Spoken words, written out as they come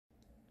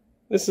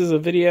This is a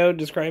video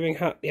describing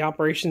how the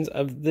operations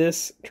of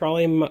this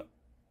trolley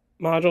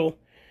module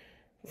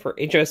for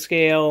HO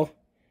scale,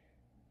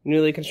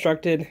 newly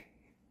constructed.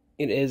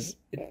 It is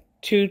a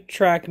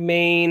 2-track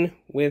main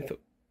with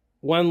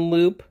 1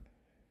 loop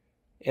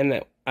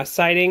and a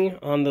siding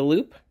on the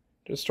loop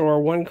to store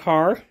 1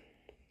 car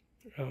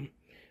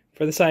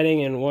for the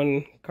siding and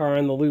 1 car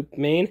on the loop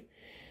main.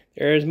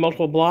 There's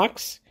multiple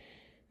blocks,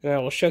 and I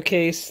will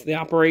showcase the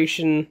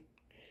operation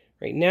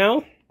right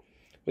now.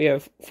 We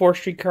have 4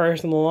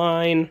 streetcars on the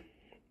line,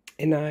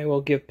 and I will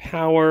give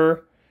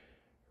power,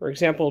 for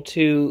example,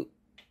 to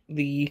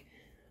the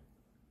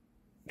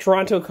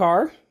Toronto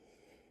car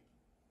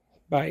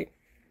by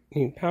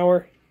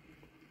power.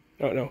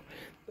 Oh no,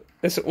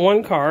 this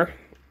 1 car,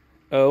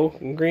 O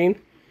in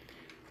green.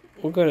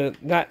 We'll go to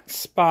that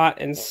spot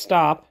and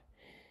stop.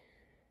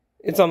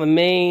 It's on the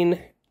main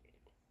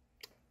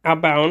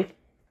outbound.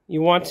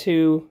 You want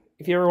to,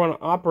 if you ever want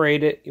to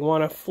operate it, you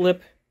want to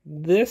flip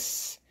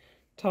this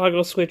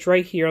toggle switch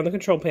right here on the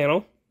control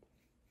panel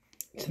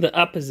to the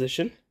up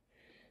position,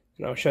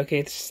 and I'll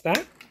showcase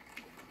that.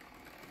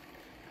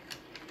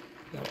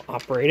 I'll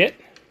operate it.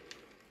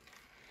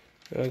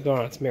 It'll go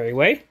on its merry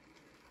way.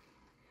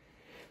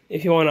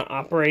 If you want to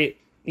operate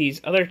these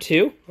other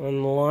 2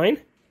 on the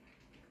line,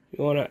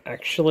 you want to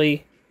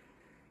actually,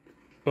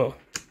 I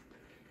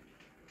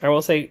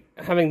will say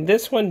having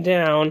this one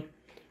down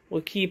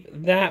will keep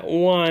that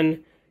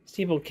one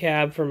steeple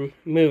cab from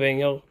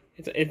moving.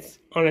 It's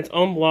on its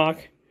own block,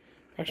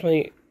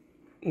 actually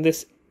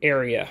this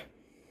area.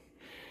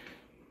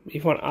 If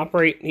you want to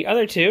operate the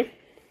other 2,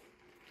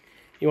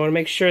 you want to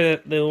make sure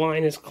that the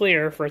line is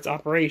clear for its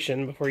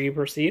operation before you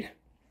proceed.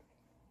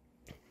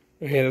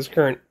 Okay, there's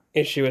current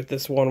issue with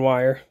this 1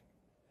 wire.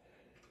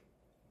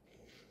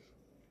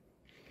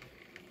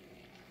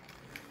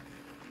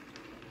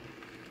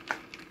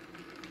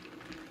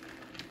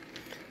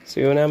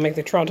 So we will now make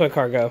the Toronto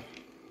car go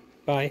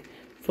by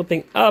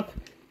flipping up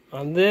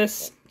on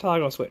this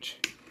toggle switch.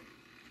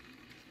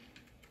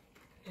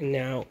 And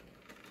now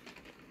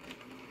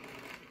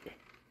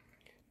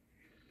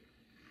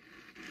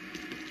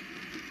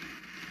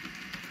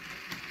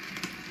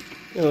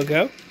it will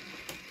go.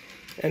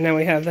 And now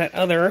we have that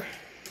other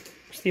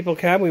steeple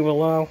cab. We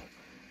will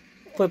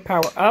flip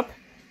power up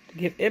to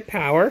give it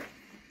power.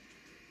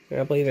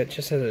 And I believe it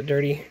just has a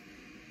dirty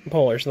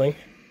pole or something.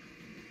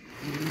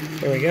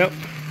 There we go.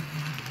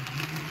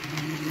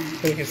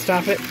 So we can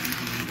stop it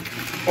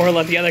or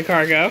let the other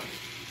car go.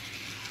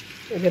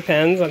 It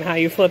depends on how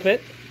you flip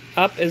it.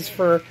 Up is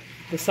for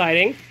the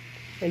siding,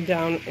 and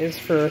down is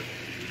for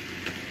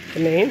the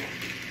main.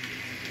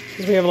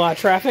 Since we have a lot of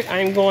traffic,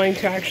 I'm going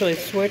to actually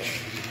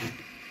switch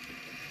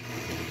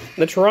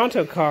the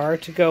Toronto car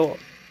to go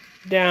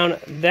down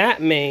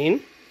that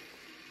main.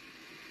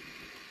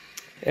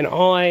 And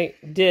all I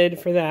did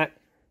for that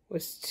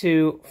was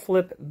to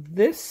flip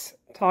this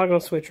toggle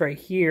switch right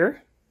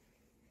here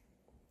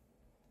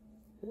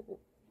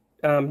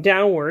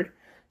downward,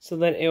 so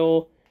that it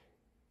will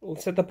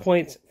set the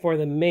points for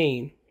the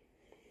main.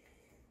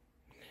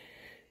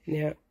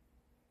 Now,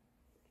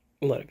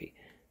 let it be.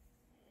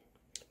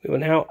 We will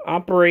now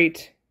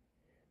operate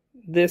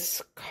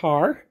this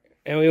car,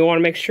 and we want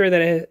to make sure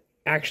that it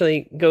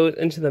actually goes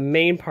into the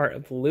main part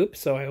of the loop,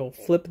 so I will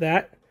flip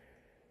that.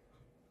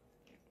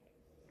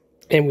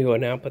 And we will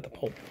now put the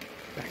pole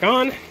back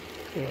on.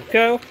 There we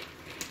go.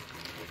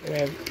 And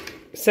I've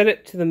set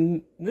it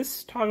to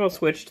this toggle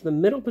switch to the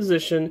middle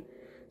position,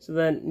 so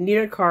that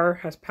neither car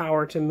has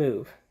power to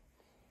move.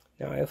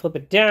 Now I flip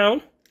it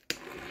down,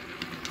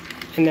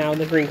 and now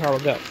the green car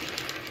will go.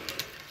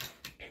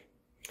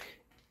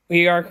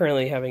 We are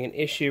currently having an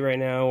issue right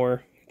now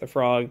where the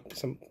frog,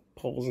 some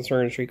poles in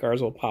certain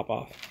streetcars will pop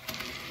off.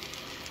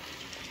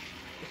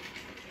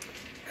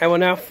 I will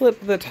now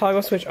flip the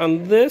toggle switch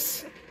on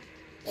this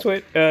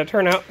switch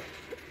turnout,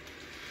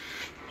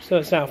 so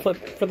it's now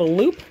flipped for the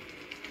loop,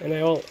 and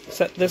I will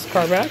set this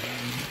car back.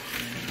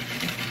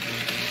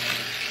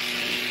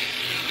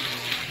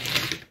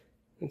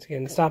 Once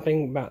again,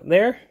 stopping about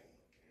there.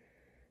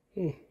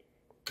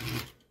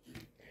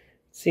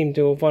 Seem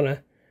to have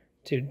wanted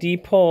to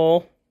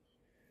depole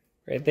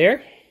right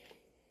there.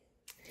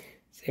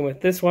 Same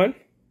with this one,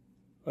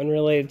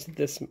 unrelated to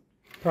this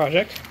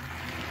project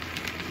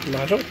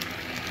module.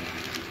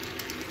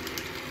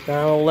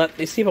 Now I'll let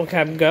the steeple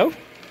cab go.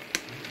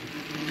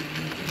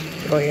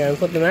 Going ahead and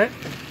flipping that.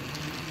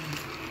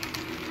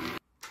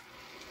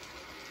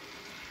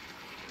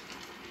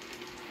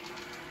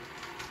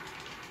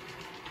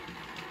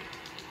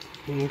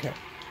 Okay.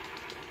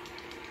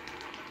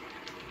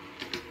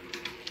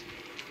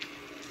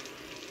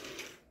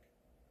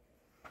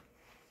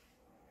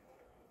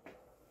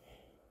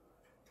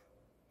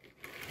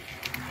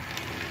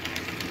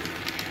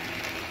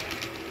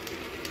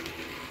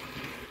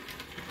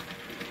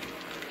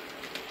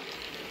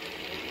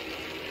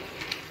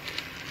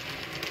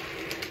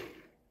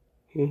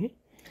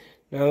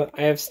 Now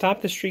I have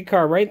stopped the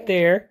streetcar right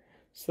there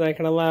so that I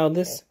can allow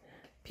this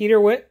Peter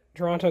Witt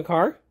Toronto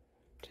car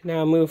to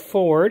now move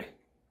forward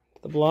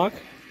to the block.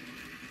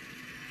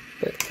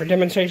 But for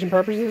demonstration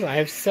purposes, I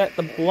have set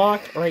the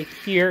block right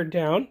here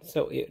down,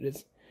 so it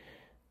is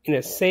in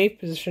a safe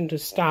position to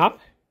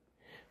stop.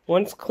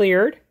 Once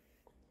cleared,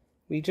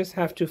 we just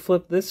have to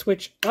flip this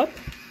switch up,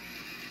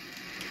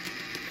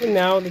 and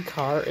now the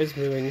car is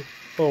moving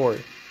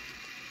forward.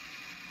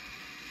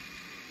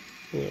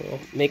 It will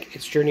make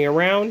its journey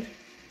around,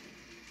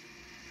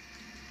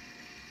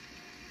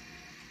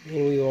 and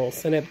we will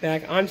send it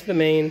back onto the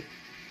main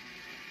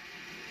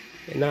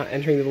and not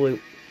entering the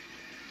loop.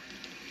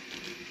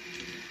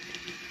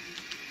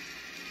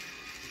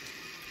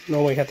 And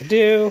all we have to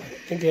do,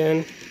 again,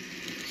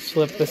 is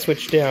flip the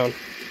switch down.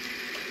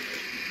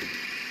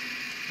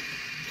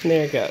 And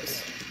there it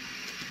goes.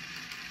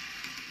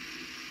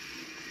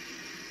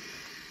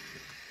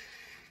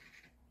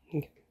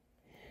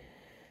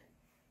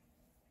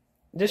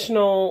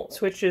 Additional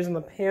switches in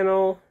the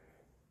panel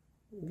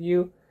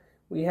view.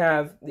 We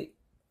have the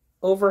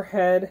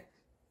overhead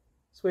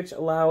switch,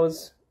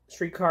 allows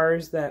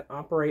streetcars that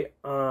operate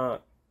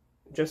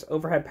just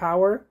overhead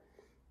power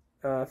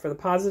for the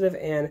positive,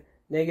 and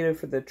negative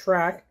for the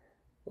track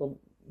will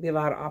be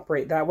allowed to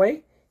operate that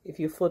way. If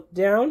you flip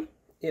down,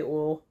 it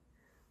will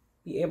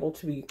be able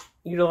to be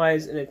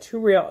utilized in a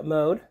two-rail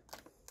mode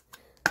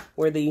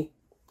where the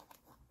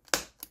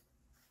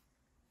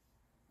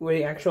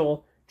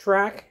actual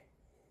track,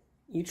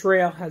 each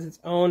rail has its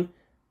own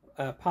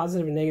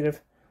positive and negative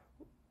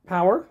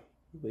power,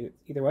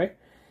 either way,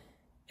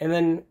 and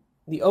then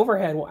the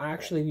overhead will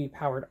actually be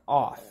powered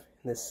off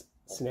in this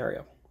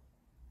scenario.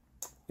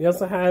 We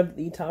also have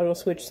the toggle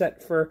switch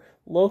set for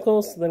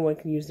locals, so then one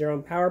can use their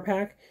own power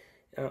pack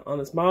on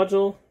this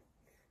module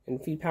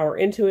and feed power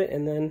into it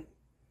and then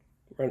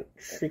run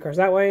streetcars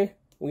that way.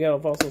 We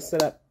have also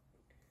set up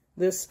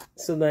this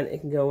so then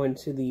it can go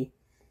into the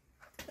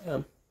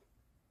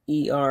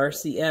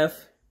ERCF,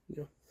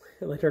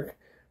 Electric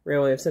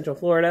Railway of Central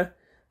Florida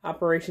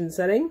operation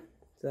setting.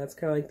 So that's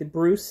kind of like the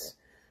Bruce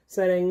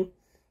setting,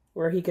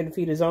 where he can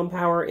feed his own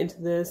power into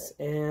this,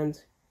 and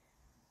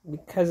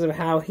because of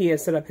how he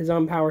has set up his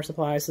own power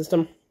supply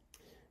system,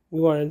 we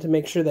wanted to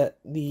make sure that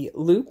the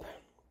loop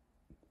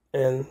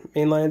and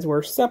main lines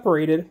were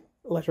separated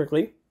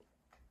electrically.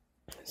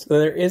 So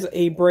there is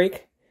a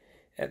break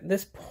at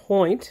this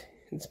point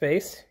in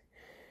space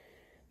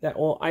that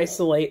will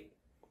isolate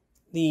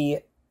the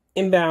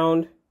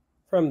inbound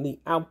from the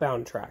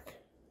outbound track.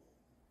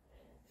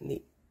 And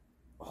the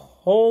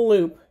whole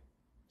loop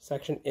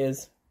section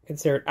is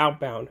considered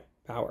outbound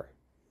power.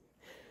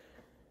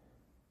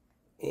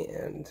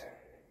 And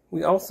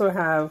we also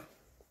have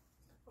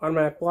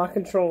automatic block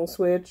control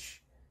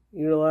switch,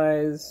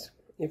 utilize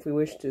if we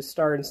wish to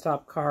start and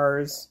stop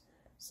cars,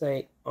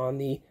 say on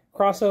the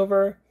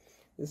crossover.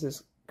 This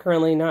is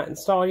currently not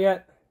installed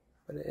yet,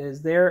 but it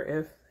is there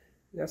if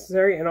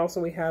necessary. And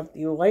also we have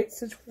the light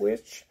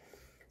switch,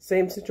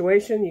 same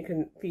situation. You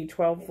can feed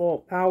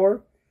 12-volt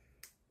power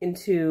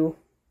into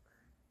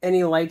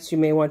any lights you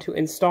may want to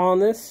install on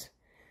this.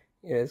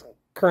 It is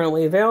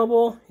currently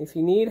available if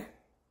you need.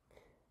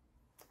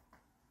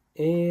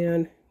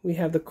 And we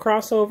have the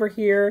crossover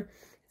here.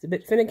 It's a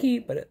bit finicky,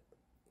 but it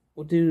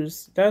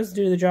does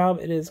do the job.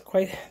 It is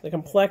quite the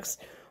complex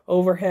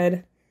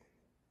overhead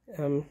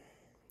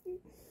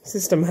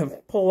system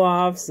of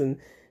pull-offs and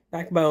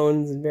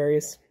backbones and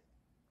various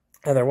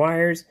other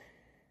wires.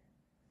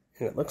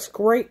 And it looks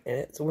great, and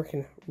it's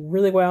working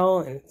really well,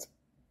 and it's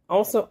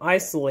also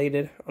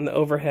isolated on the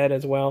overhead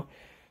as well.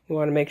 We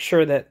want to make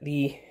sure that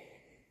the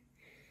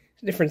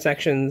different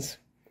sections,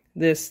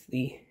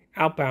 the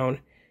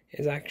outbound,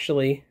 is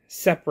actually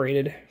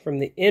separated from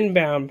the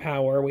inbound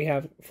power we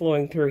have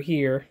flowing through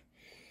here,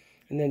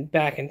 and then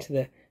back into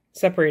the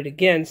separated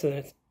again, so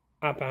that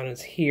outbound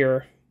is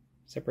here,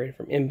 separated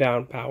from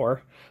inbound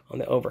power on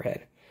the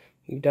overhead.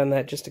 We've done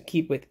that just to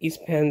keep with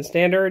East Penn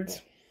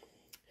Standards,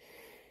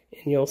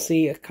 and you'll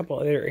see a couple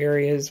other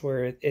areas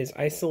where it is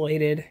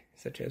isolated,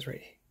 such as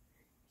right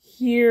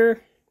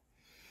here,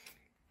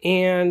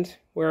 and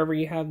wherever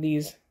you have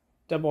these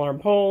double arm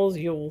poles,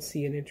 you'll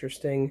see an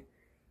interesting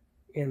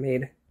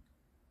handmade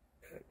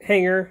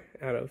hanger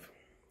out of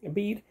a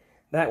bead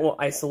that will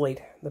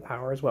isolate the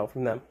power as well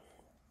from them.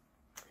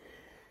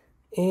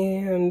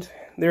 And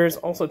there's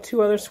also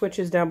two other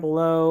switches down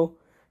below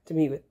to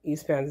meet with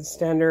East Penn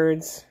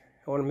Standards.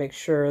 I want to make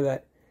sure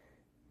that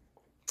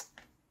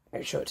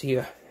I show it to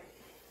you.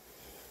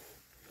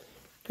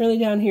 Currently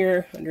down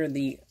here under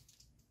the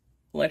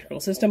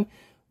electrical system,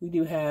 we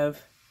do have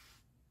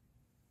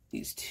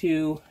these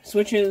two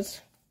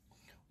switches.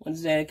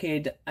 One's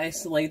dedicated to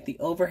isolate the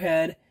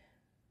overhead.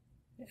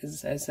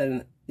 As I said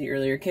in the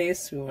earlier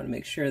case, we want to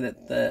make sure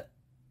that the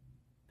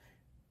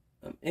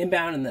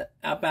inbound and the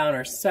outbound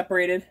are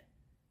separated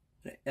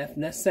if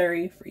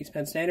necessary for East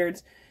Penn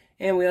Standards.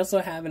 And we also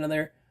have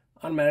another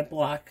automatic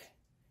block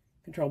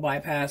control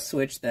bypass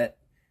switch that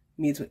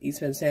meets with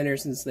East Penn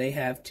Standards, since they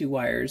have two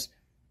wires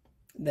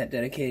that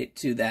dedicate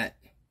to that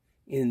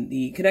in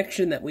the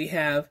connection that we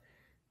have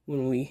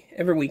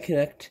whenever we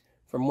connect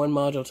from one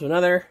module to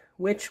another,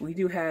 which we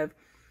do have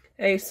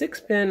a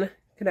 6-pin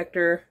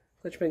connector,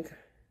 clutch pin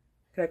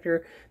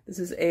connector. This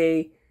is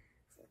a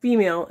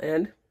female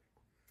end.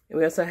 And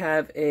we also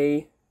have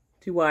a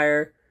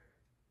 2-wire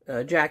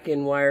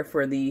jack-in wire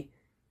for the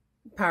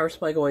power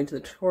supply going to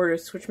the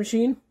tortoise switch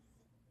machine,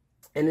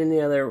 and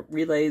any other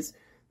relays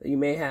that you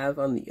may have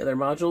on the other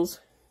modules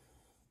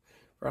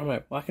for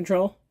automatic block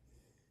control.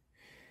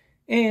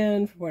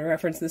 And for point of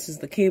reference, this is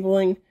the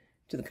cabling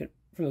to the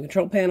from the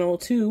control panel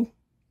to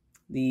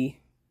the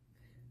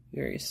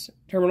various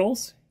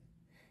terminals.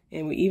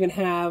 And we even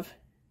have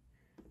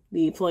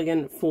the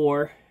plug-in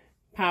for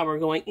power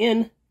going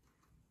in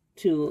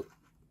to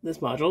this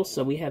module.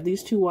 So we have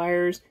these 2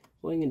 wires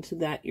going into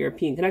that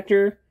European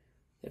connector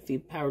that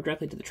feed power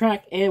directly to the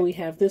track, and we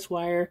have this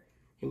wire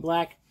in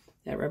black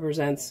that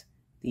represents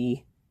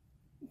the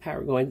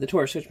power going to the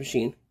torque switch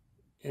machine,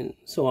 and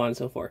so on and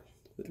so forth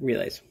with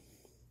relays.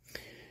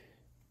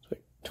 So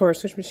torque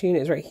switch machine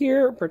is right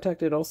here,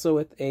 protected also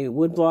with a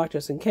wood block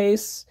just in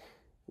case.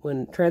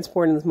 When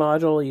transporting this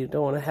module, you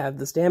don't want to have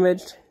this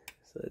damaged,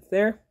 so it's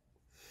there.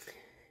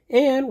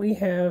 And we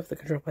have the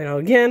control panel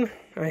again.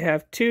 I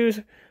have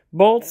 2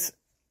 bolts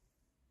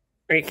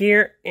right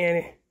here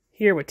and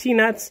here with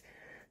T-nuts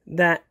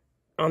that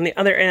on the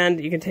other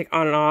end you can take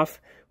on and off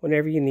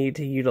whenever you need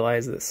to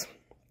utilize this.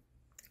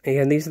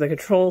 Again, these are the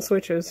control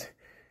switches.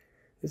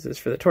 This is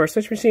for the torque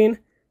switch machine.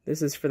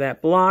 This is for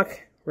that block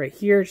right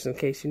here, just in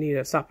case you need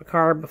to stop a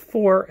car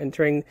before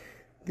entering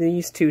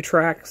these 2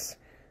 tracks,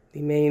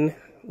 the main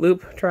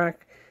loop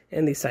track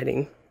and the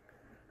siding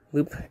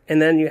loop.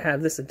 And then you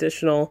have this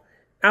additional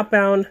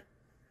outbound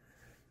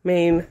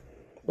main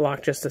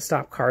block just to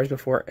stop cars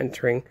before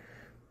entering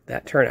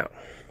that turnout.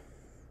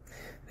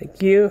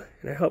 Thank you,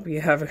 and I hope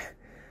you have an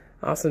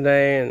awesome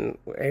day and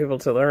were able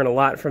to learn a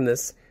lot from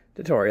this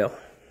tutorial.